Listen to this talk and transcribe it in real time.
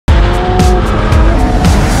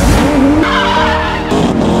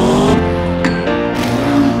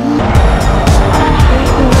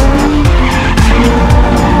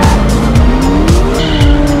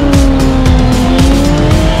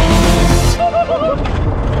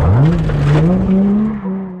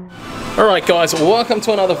Alright guys, welcome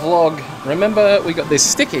to another vlog. Remember we got this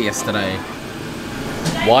sticker yesterday.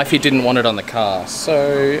 Wifey didn't want it on the car,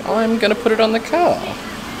 so I'm gonna put it on the car.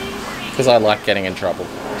 Because I like getting in trouble,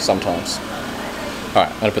 sometimes. Alright,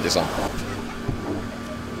 I'm gonna put this on.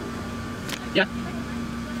 Yeah.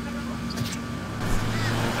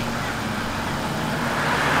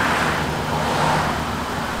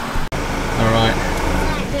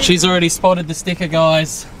 Alright. She's already spotted the sticker,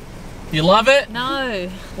 guys. You love it? No.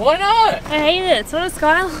 Why not? I hate it. It's not a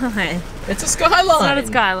skyline. It's a skyline. It's not a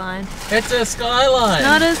skyline. It's a skyline.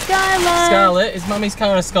 Not a skyline. Scarlett, is Mummy's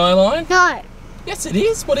car a skyline? No. Yes, it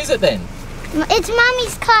is. What is it then? It's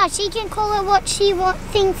Mummy's car. She can call it what she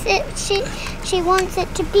thinks she wants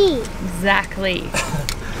it to be. Exactly.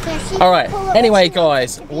 Alright, anyway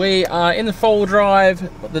guys, we are in the 4-wheel drive,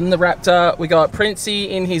 in the Raptor. We got Princey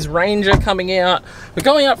in his Ranger coming out. We're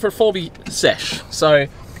going out for a 4B sesh, so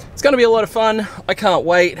it's going to be a lot of fun. I can't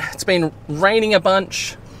wait. It's been raining a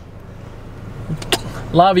bunch.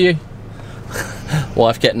 Love you.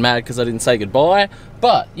 Wife getting mad because I didn't say goodbye.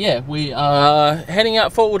 But yeah, we are heading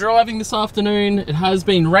out 4-wheel driving this afternoon. It has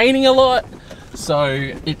been raining a lot, so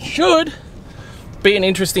it should be an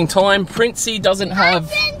interesting time. Princey doesn't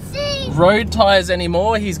have road tires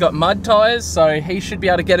anymore. He's got mud tires, so he should be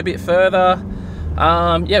able to get a bit further.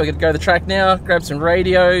 Yeah, we're gonna go to the track now, grab some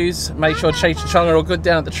radios, make sure Cheech and Chong are all good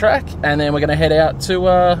down at the track, and then we're gonna head out to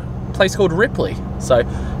a place called Ripley. So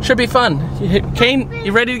should be fun. Keen?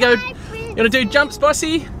 You ready to go? You wanna do jumps,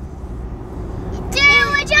 bossy? Do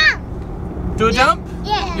a jump. Do a jump?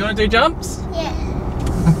 Yeah. You wanna do jumps? Yeah.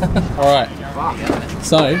 Alright.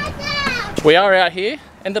 So we are out here.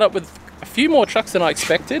 Ended up with a few more trucks than I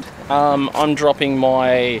expected. I'm dropping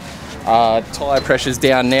my tire pressures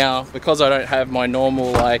down now because I don't have my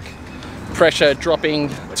normal like pressure dropping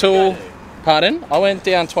tool. Pardon? I went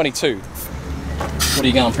down 22. What are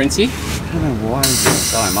you going, Princey? I don't know why is there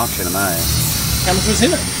so much in a May. How much was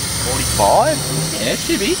in it? 45? Yeah, it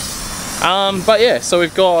should be. But yeah, so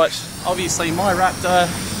we've got obviously my Raptor,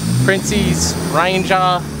 Princey's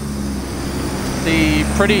Ranger, the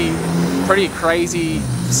pretty crazy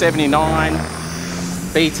 79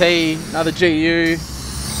 BT, another GU.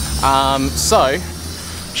 So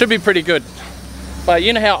should be pretty good. But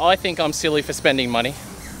you know how I think I'm silly for spending money?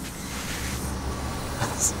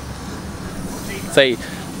 See,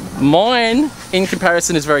 mine in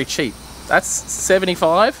comparison is very cheap. That's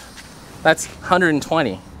 75, that's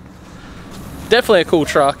 120. Definitely a cool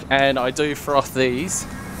truck, and I do froth these.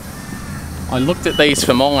 I looked at these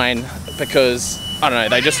for mine because, I don't know,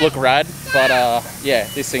 they just look rad, but yeah,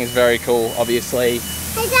 this thing is very cool, obviously.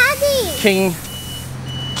 Hey, Daddy.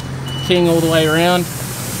 King all the way around.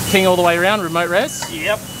 King all the way around, remote res?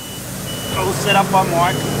 Yep. All set up by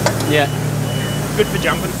Mike. Yeah. Good for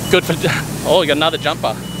jumping. Good for... Oh, we got another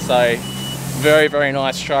jumper. So, very, very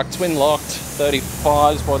nice truck. Twin locked,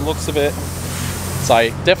 35s by the looks of it. So,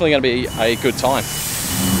 definitely going to be a good time.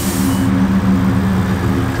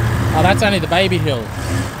 Oh, that's only the baby hill.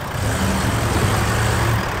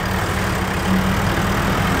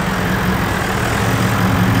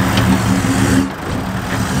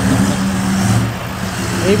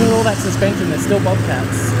 Even with all that suspension, they're still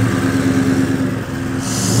bobcats.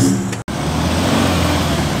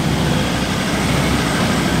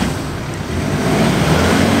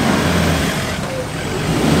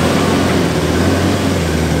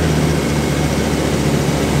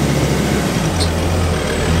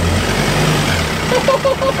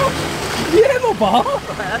 Yeah, my bar.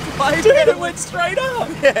 That's why. Dude, it went straight up.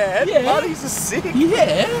 Yeah, yeah. buddies are sick.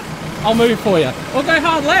 Yeah. I'll move for you. Or go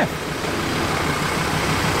hard left.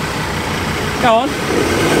 Go on.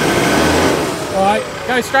 Alright,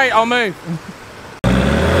 go straight, I'll move.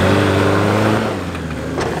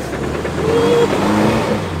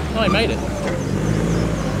 Oh, he made it.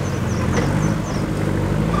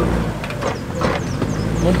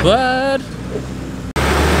 Not bad.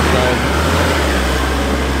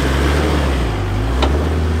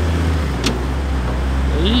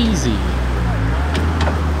 Easy.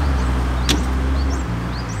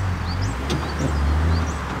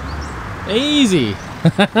 Easy.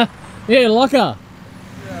 Yeah, locker.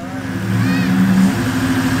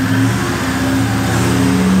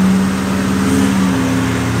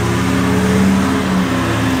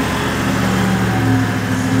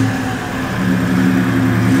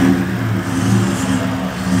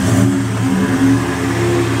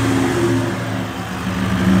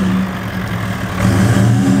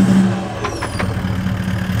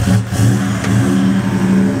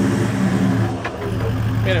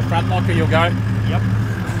 Get a front locker, you'll go. Yep.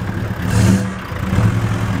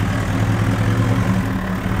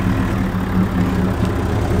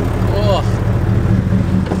 Oh.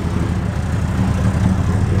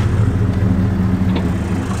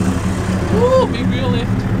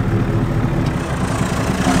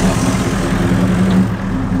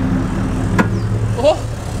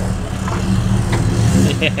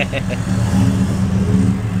 Go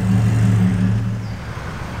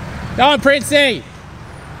on, Princey!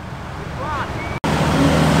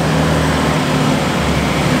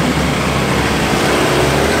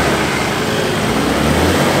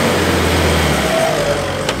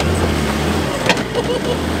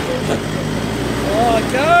 Oh,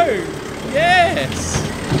 go! Yes!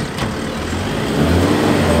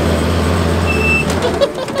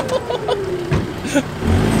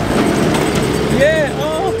 Yeah,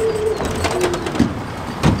 oh!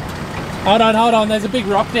 Hold on, there's a big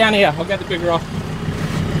rock down here. I'll get the big rock.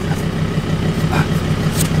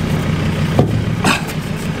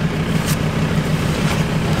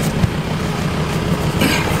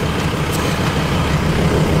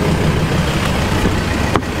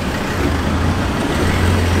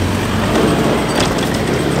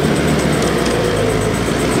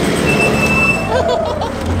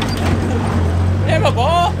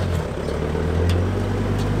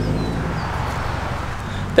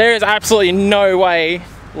 There is absolutely no way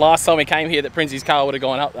last time we came here that Princey's car would have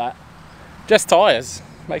gone up that. Just tyres.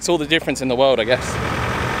 Makes all the difference in the world, I guess.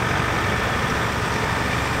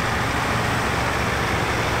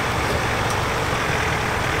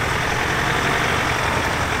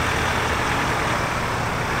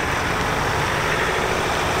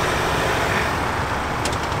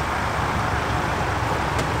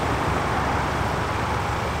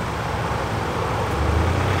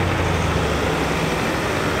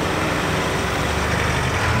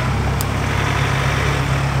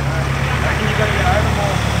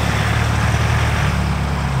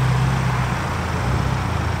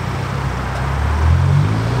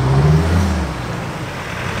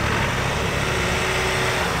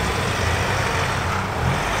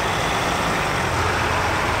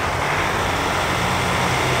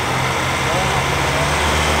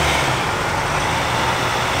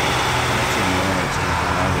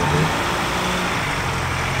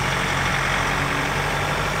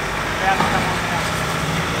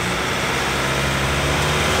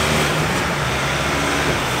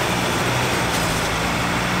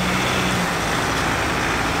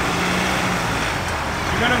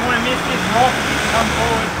 You're going to want to miss this rock if you come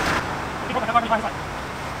forward.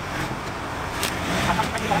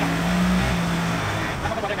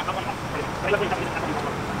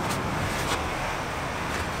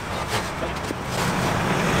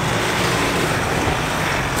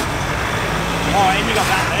 Oh, and you got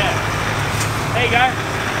that there. There you go.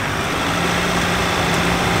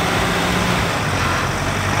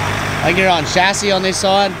 I think you're on chassis on this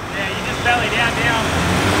side. Yeah, you just belly down now.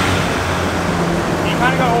 You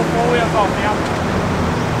kind of got all four wheels off now.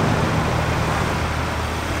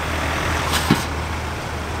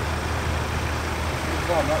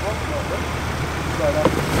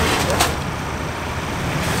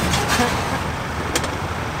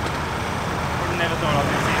 Never thought I was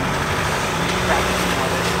going to see it.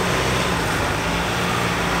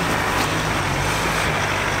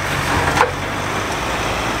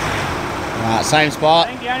 Right, same spot. I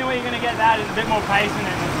think the only way you're going to get that is a bit more pace in it.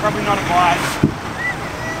 It's probably not a bike.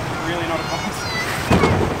 Really not a bike.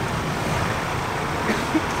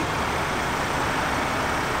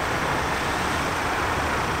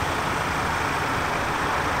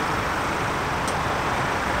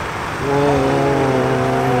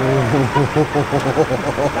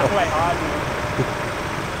 That's way hard. I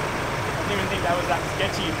didn't even think that was that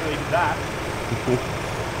sketchy until he did that.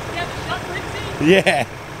 Yeah.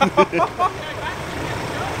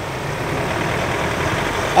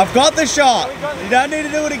 I've got the shot. You don't need to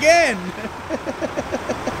do it again.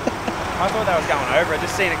 I thought that was going over. I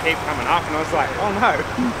just seen it keep coming up and I was like, oh no.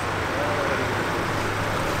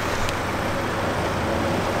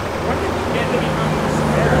 What did you get that you can't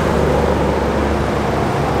square it?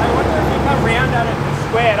 I wonder if you come round at it and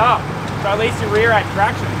square it up, so at least your rear had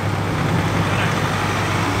traction.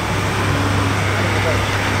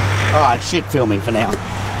 Alright, shit filming for now.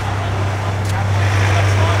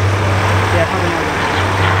 Yeah, probably not.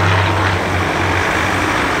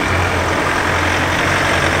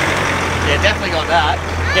 Yeah, definitely got that.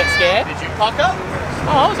 Get scared? Did you cock up?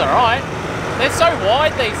 Oh, I was alright. They're so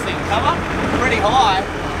wide, these things. Come up pretty high.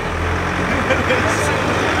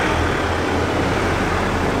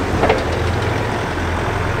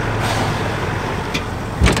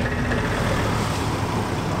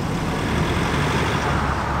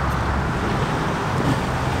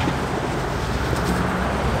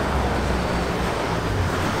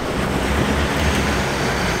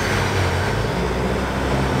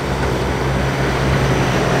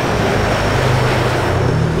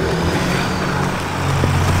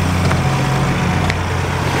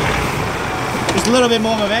 Just a little bit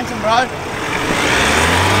more momentum, bro.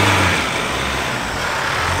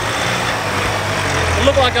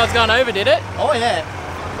 looked like I was going over, did it? Oh yeah.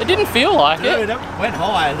 It didn't feel like Dude, it. it went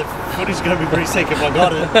high. The footage is going to be pretty sick if I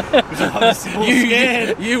got it. Because I was more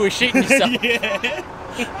scared. You were shitting yourself. Yeah.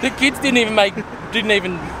 The kids didn't even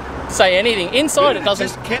say anything. Inside it doesn't.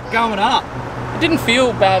 Just kept going up. It didn't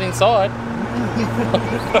feel bad inside.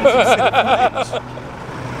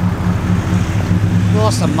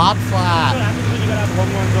 Lost a mud flat.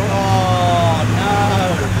 Oh no.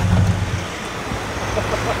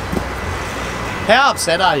 How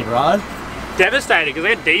upset are you, bro? Devastated because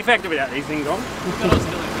they're defective without these things on.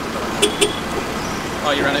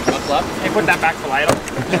 Oh, you ran over my flap? Hey, put that back for later.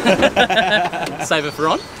 Save it for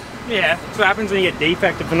on? Yeah, that's what happens when you get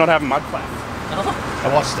defective for not having mud flaps.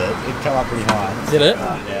 I watched it. It come up pretty high. Did it?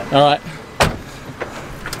 Yeah. Alright.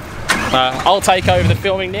 I'll take over the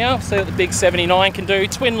filming now, see what the big 79 can do.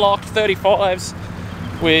 Twin locked 35s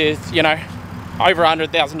with, you know, over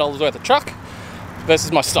 $100,000 worth of truck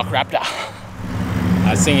versus my stock Raptor.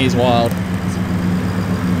 That thing is wild.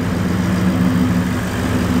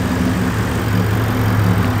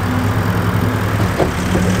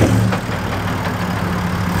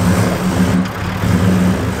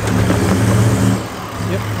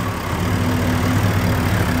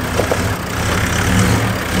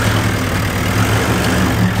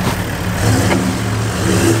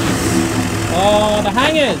 Oh, the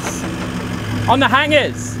hangers! On the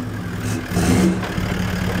hangers!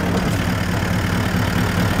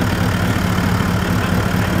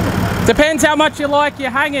 Depends how much you like your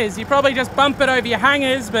hangers. You probably just bump it over your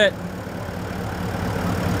hangers, but...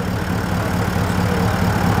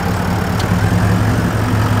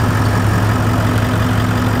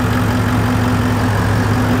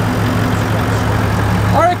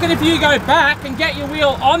 I reckon if you go back and get your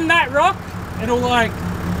wheel on that rock, it'll like...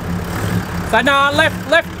 So no,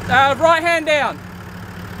 right hand down.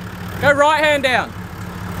 Go right hand down.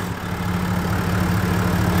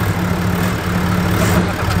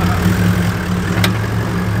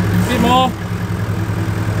 A bit more.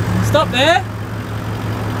 Stop there.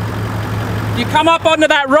 You come up onto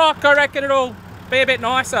that rock, I reckon it'll be a bit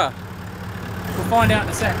nicer. We'll find out in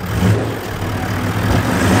a sec.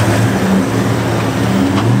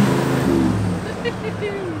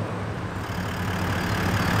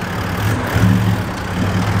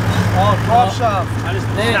 Oh, drive shaft. I just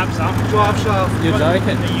There. snaps up. Drive shaft. You're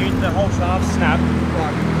joking. The whole shaft snapped.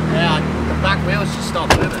 Yeah, the back wheels just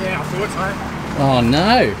stopped moving. Yeah, I thought so. Oh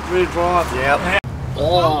no. Rear drive. Yep.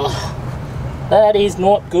 Oh, that is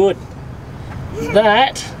not good.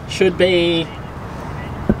 That should be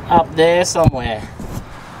up there somewhere.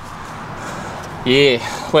 Yeah,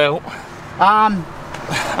 well,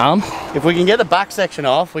 If we can get the back section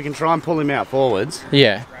off, we can try and pull him out forwards.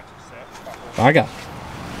 yeah. Bugger.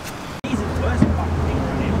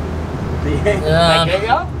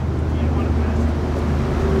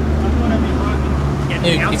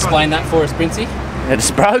 You explain that for us, Princey. It's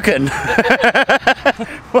broken.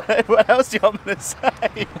 what else do you want me to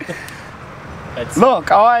say? Look,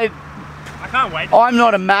 I can't wait. I'm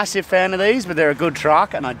not a massive fan of these, but they're a good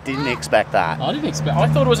truck, and I didn't expect that. I didn't expect. I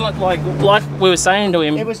thought it was like we were saying to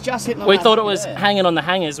him. It was just hitting. We thought it was hanging on the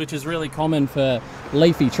hangers, which is really common for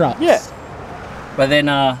leafy trucks. Yeah. But then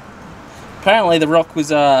apparently the rock was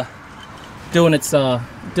doing its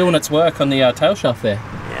work on the tail shaft there.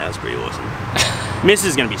 Yeah, that's pretty awesome. Miss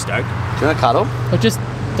is going to be stoked. Do you want to cuddle? But just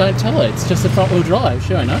don't tell her. It's just a front wheel drive.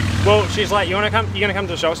 Sure enough. Well, she's like, you're going to come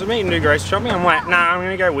to the shops with me and do grocery shopping? I'm like, nah, I'm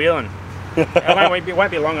going to go wheeling. It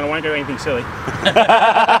won't be long and I won't do anything silly.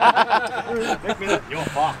 You're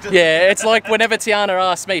fucked. Yeah, it's like whenever Tiana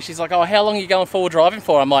asks me, she's like, oh, how long are you going forward driving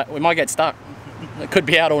for? I'm like, we might get stuck. It could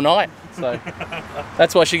be out all night. So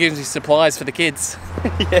that's why she gives me supplies for the kids.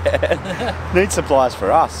 Yeah. Need supplies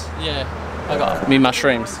for us. Yeah. I got me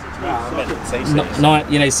mushrooms.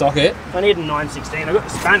 CC. You need socket. I need a 916. I got the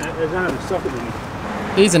spanner. There's none of the socket in it.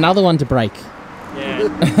 Here's another one to break.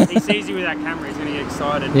 Yeah. He sees you with that camera, he's going to get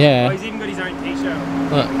excited. Yeah. Oh, he's even got his own t-shirt.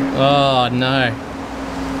 Oh no.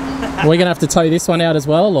 Are we gonna have to tow this one out as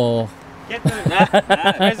well, or? Get the...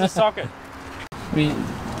 Where's the socket?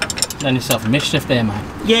 Done yourself a mischief there, mate.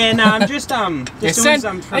 Yeah, no, I'm just doing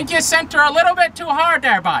some... I think you sent her a little bit too hard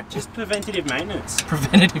there, bud. Just preventative maintenance.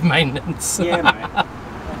 Preventative maintenance. Yeah, mate.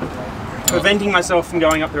 Preventing myself from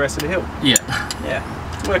going up the rest of the hill. Yeah. Yeah,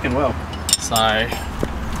 it's working well. So,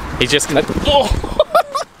 he's just gonna... Oh!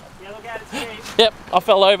 Yeah, look out, it's cheap. Yep, I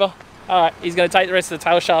fell over. Alright, he's gonna take the rest of the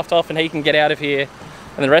tail shaft off and he can get out of here.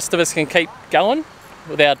 And the rest of us can keep going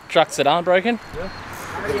with our trucks that aren't broken. Yeah.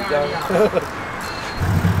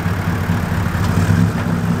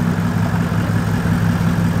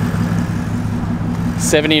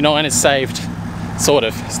 79 is saved, sort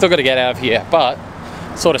of. Still got to get out of here, but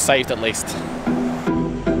sort of saved at least.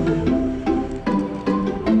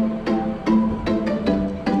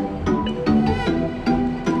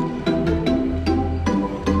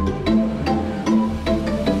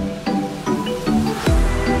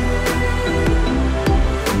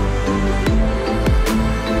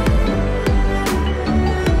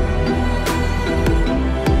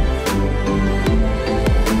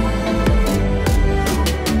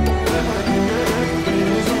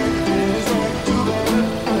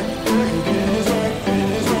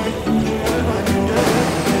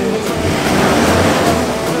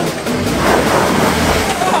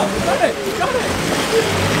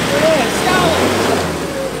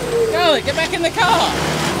 Get back in the car!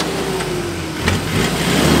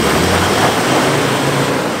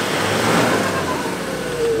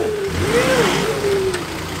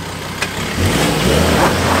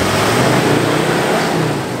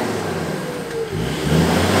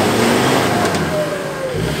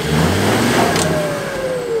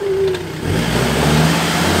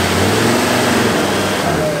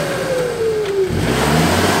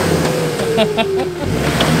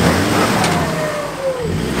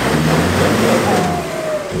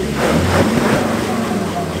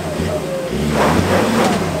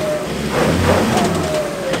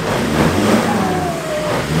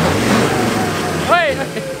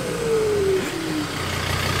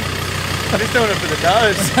 I'm just doing it for the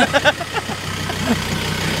nose.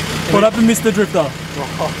 What happened, Mr. Drifter? I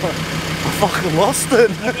fucking lost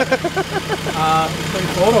it.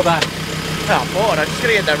 Forward or back? Oh, I'm bored. I'm just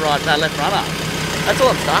gonna get that left runner. That's all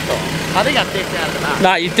I'm stuck on. I think I've dipped out of the back.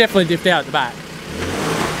 No, you definitely dipped out at the back.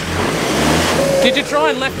 Did you try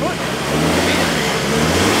and left foot?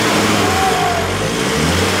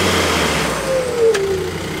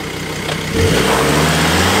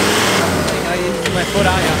 There you go, you're using left foot,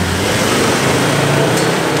 aren't you?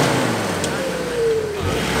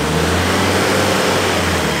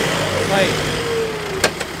 Wait.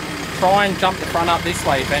 Try and jump the front up this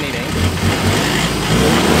way, if anything.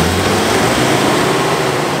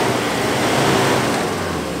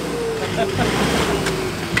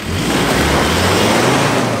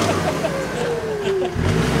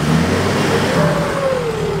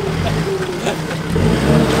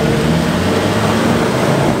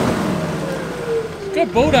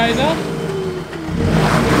 Good bulldozer.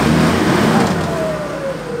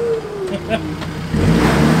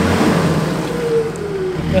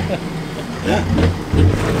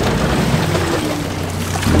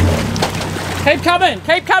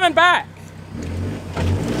 Keep coming back.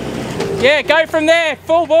 Yeah, go from there,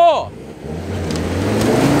 full bore.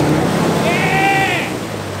 Yeah!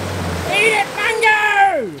 Eat it,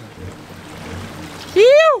 Bungo!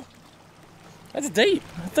 Phew! That's deep.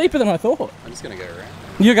 Deeper than I thought. I'm just gonna go around.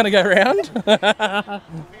 You're gonna go around? Feel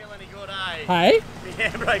any good, eh? Hey? The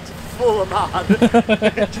handbrake's full of mud.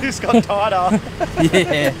 It just got tighter.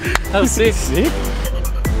 Yeah, that was sick. Sick.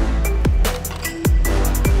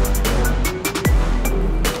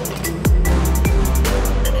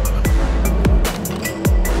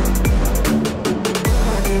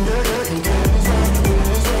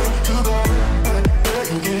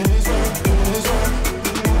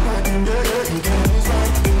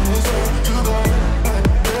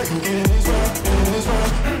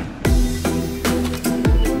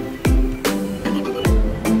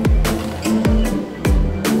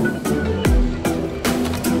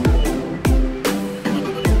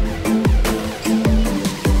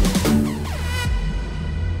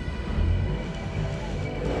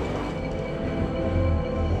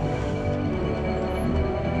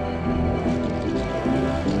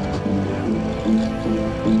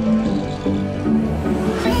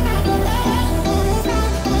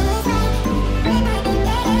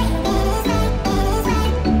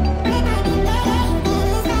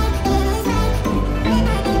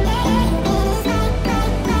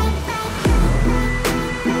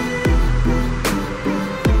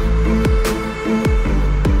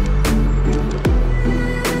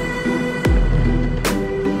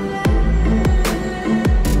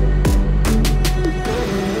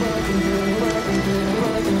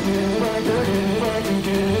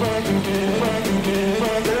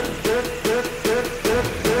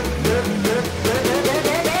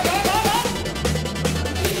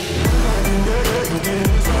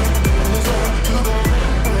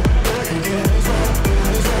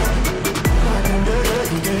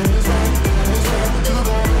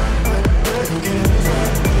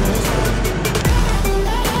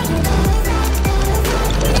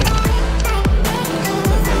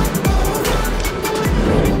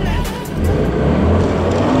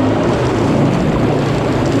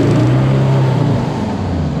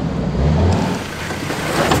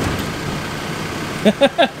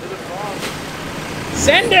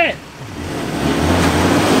 Send it!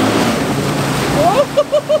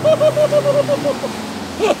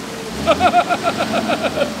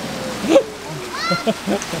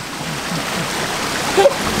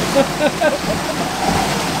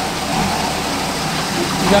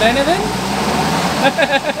 You got anything?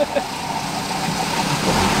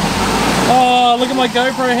 Oh, look at my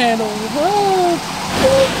GoPro handle. Oh.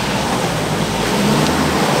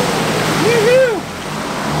 Woohoo!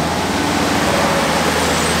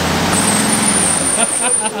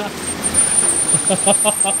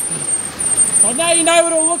 Well, now you know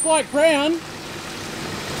what it'll look like brown.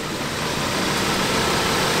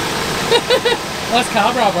 Nice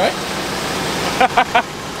carburetor, bro.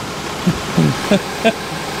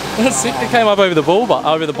 That's sick. It came up over the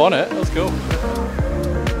over the bonnet. That was cool.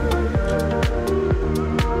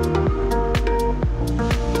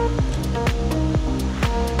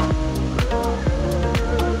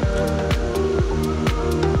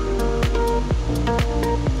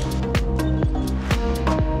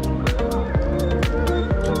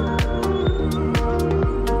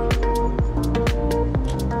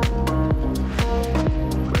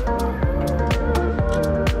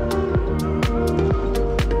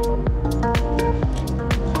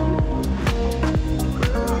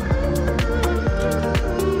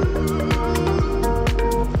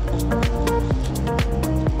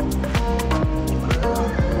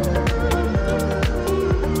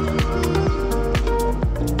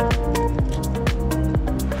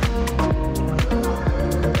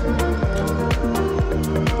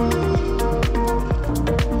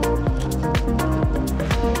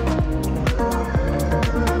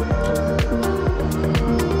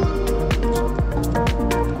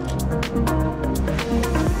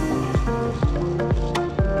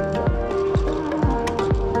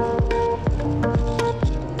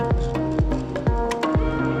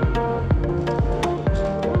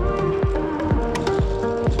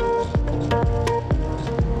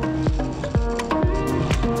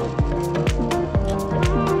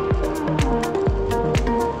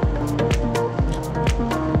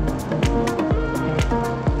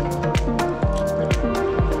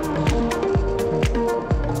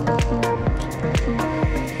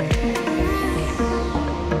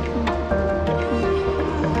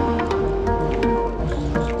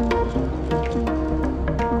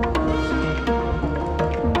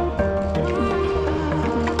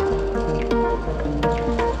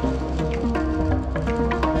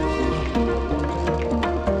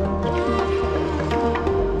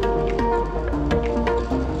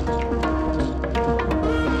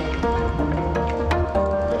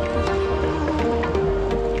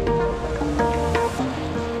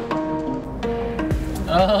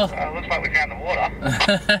 Looks like we found the water.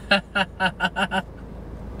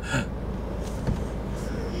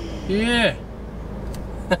 Yeah.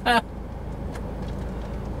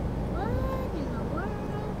 What in the world?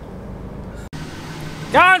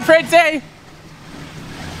 Go on, Fritzy!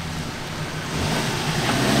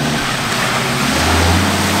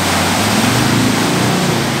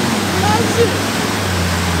 Loves it!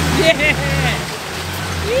 Yeah!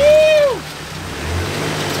 Woo!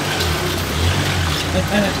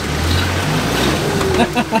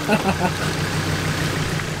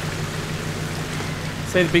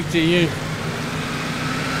 Say the big GU.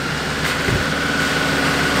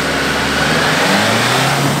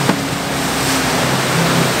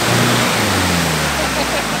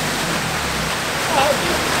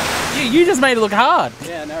 You just made it look hard.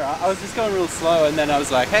 Yeah, no, right. I was just going real slow, and then I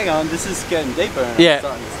was like, hang on, this is getting deeper. And Yeah,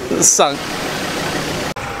 I'm starting to sunk.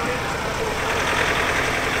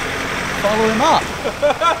 follow him up.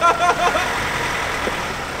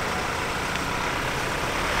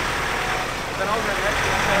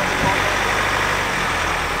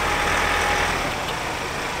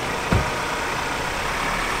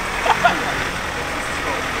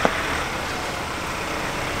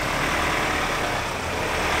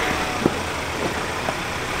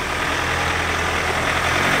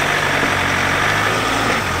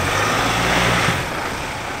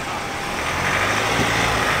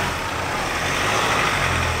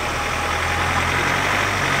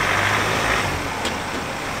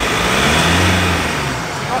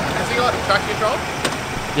 Has he got track control?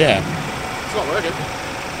 Yeah. It's not working.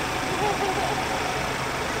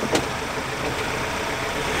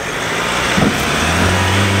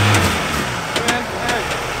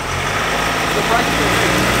 The brakes are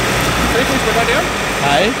weak. Please put that down.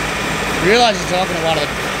 Hey, you realise you're talking to one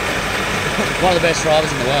of the best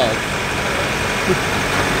drivers in the world.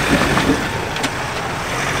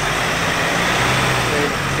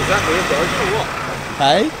 Is that move broken or what?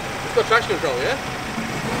 Hey, It's got traction control, yeah?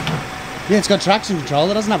 Yeah, it's got traction control.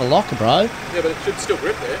 It doesn't have a locker, bro. Yeah, but it should still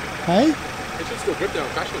grip there. Hey? It should still grip there on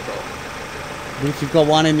traction control. But if you've got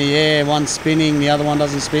one in the air, one spinning, the other one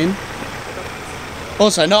doesn't spin.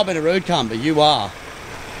 Also, not being a rude cunt, but you are.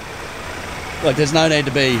 Look, there's no need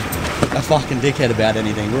to be a fucking dickhead about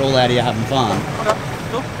anything. We're all out here having fun. Okay,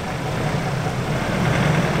 cool.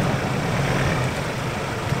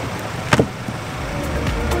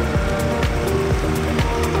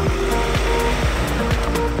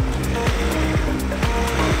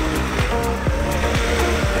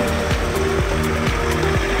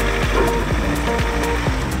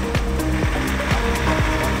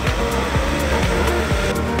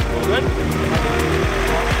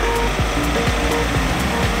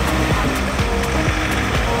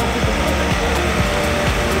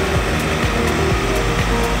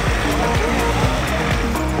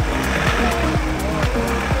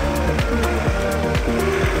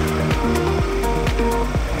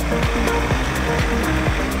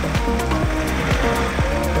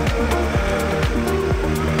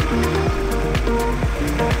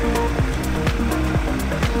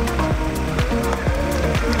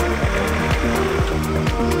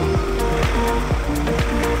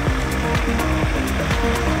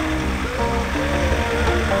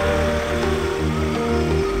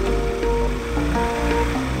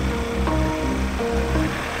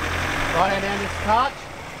 Right hand down this touch.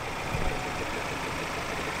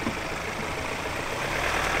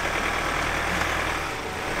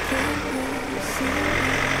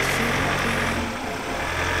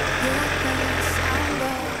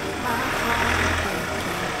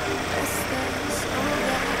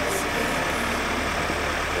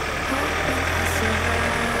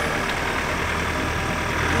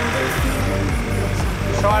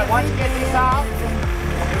 Try it once you get this up,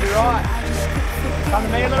 you'll be right. Come to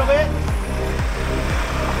me a little bit.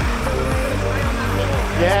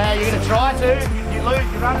 Yeah, you're going to try to. You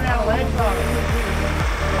lose, you're running out of legs though.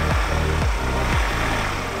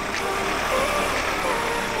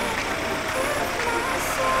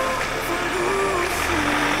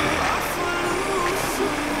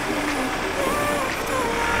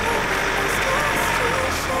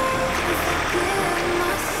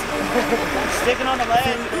 Sticking on the leg.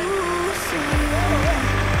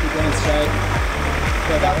 Keep going straight.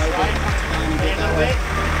 Go that way, Straight. and A get that little way. bit.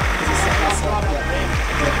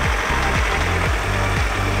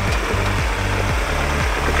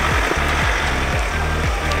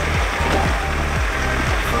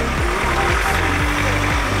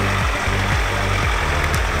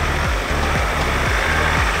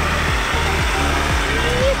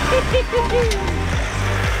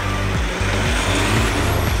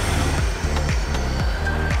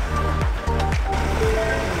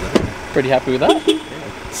 Pretty happy with that.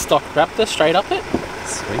 Stock Raptor, straight up it.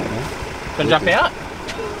 Sweet, man. Gonna jump out?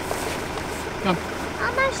 I'm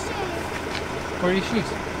not sure. Where are your shoes?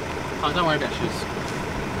 Oh, don't worry about shoes.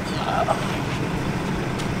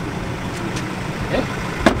 Yeah?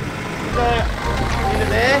 Into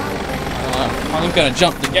there. I'm gonna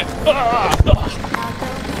jump to get.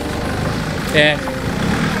 Yeah.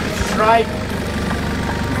 Straight.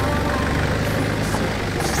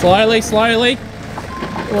 Slowly, slowly.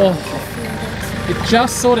 Oh. You're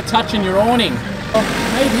just sort of touching your awning. Oh,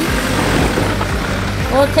 maybe.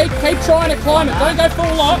 Oh, keep trying to climb it. Don't go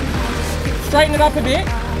full lock. Straighten it up a bit. A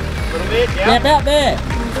little bit, Yeah, about there.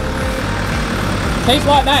 Keep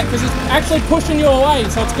like that, because it's actually pushing you away,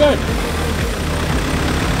 so it's good.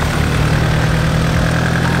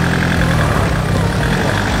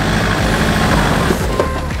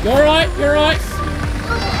 You're alright, you're alright.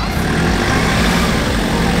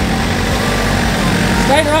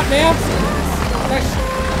 Straighten her up now.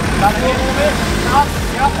 Cut it a little bit. Up.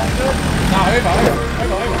 Yep, that's good. No, over.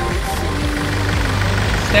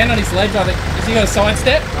 Stand on his ledge, I think. Has he got a side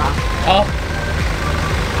step? Oh.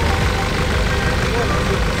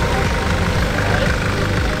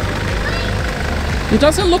 It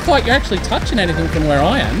doesn't look like you're actually touching anything from where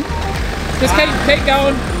I am. Just keep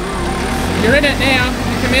going. You're in it now.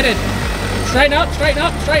 You're committed. Straighten up, straighten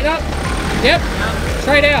up, straighten up. Yep.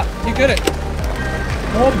 Straight out. You're good at it.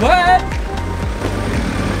 Not bad.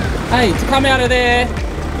 Hey, to come out of there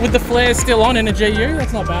with the flares still on in a GU,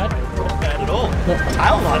 that's not bad. Not bad at all.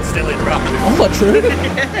 Tail light's still in, bro. Oh, that's true.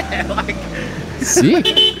 Yeah, like. Sick.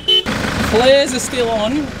 Flares are still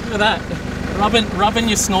on. Look at that. Rubbing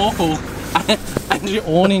your snorkel and your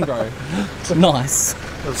awning, bro. Nice.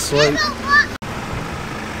 That's sweet.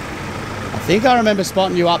 I think I remember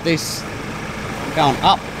spotting you up this, going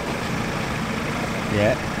up.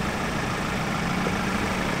 Yeah.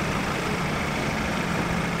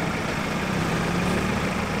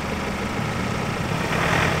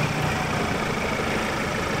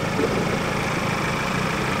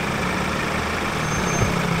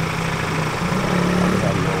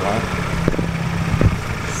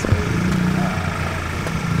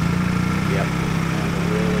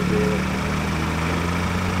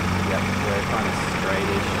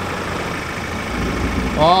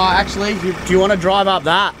 Oh, actually, do you want to drive up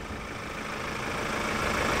that?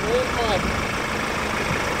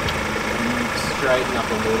 Straighten up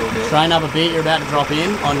a little bit. Straighten up a bit, you're about to drop in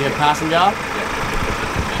on your passenger.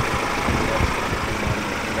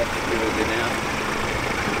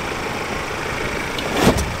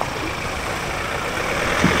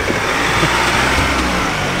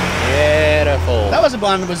 Beautiful. That was the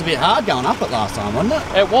one that was a bit hard going up it last time, wasn't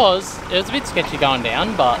it? It was a bit sketchy going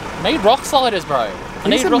down, but I need rock sliders, bro. I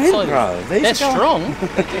need rock sliders. Bro. They're strong.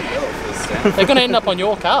 They're going to end up on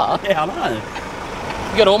your car. Yeah, I know.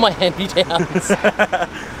 You got all my hand-me-downs.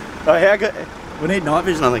 Oh, how good. We need night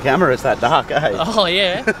vision on the camera, it's that dark, eh? Oh,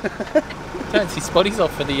 yeah. Don't see spotties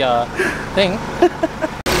off for the thing.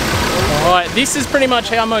 Alright, this is pretty much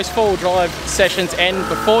how most four-wheel drive sessions end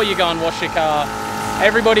before you go and wash your car.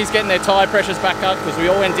 Everybody's getting their tyre pressures back up because we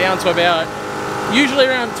all went down to about, usually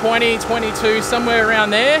around 20, 22, somewhere around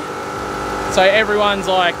there. So everyone's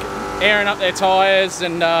like airing up their tyres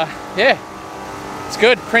and yeah, it's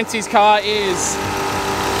good. Princey's car is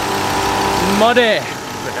muddy.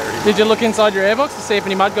 Did you look inside your airbox to see if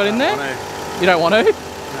any mud got in there? You don't want to?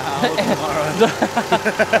 No,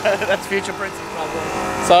 that's future Princey's problem.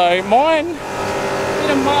 So mine,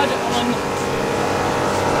 bit of mud on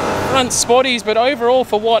front spotties, but overall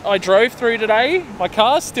for what I drove through today, my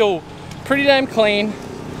car's still pretty damn clean.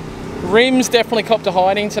 Rims definitely copped a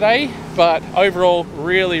hiding today, but overall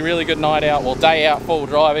really, really good night out, well day out full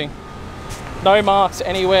driving. No marks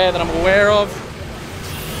anywhere that I'm aware of.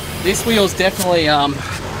 This wheel's definitely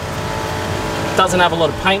doesn't have a lot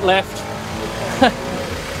of paint left.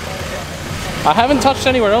 I haven't touched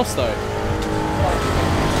anywhere else though.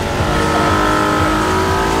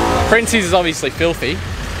 Princey's is obviously filthy.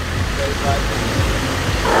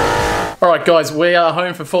 Alright guys, we are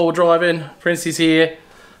home for full driving. Princey's here.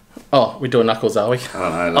 Oh, we're doing knuckles, are we? I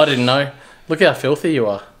don't know. I didn't know. Look how filthy you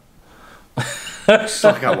are. It's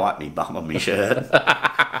like I wiped me bum on my shirt.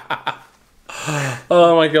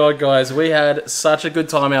 Oh my god, guys, we had such a good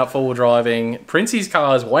time out full driving. Princey's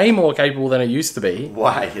car is way more capable than it used to be.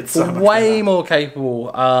 Way, it's so much way better. more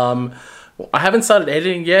capable. I haven't started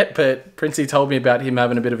editing yet, but Princey told me about him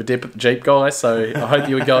having a bit of a dip at the Jeep, guys, so I hope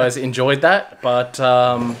you guys enjoyed that. But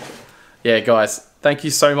yeah, guys, thank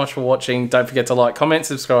you so much for watching. Don't forget to like, comment,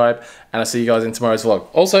 subscribe, and I'll see you guys in tomorrow's vlog.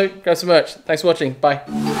 Also, grab some merch. Thanks for watching. Bye.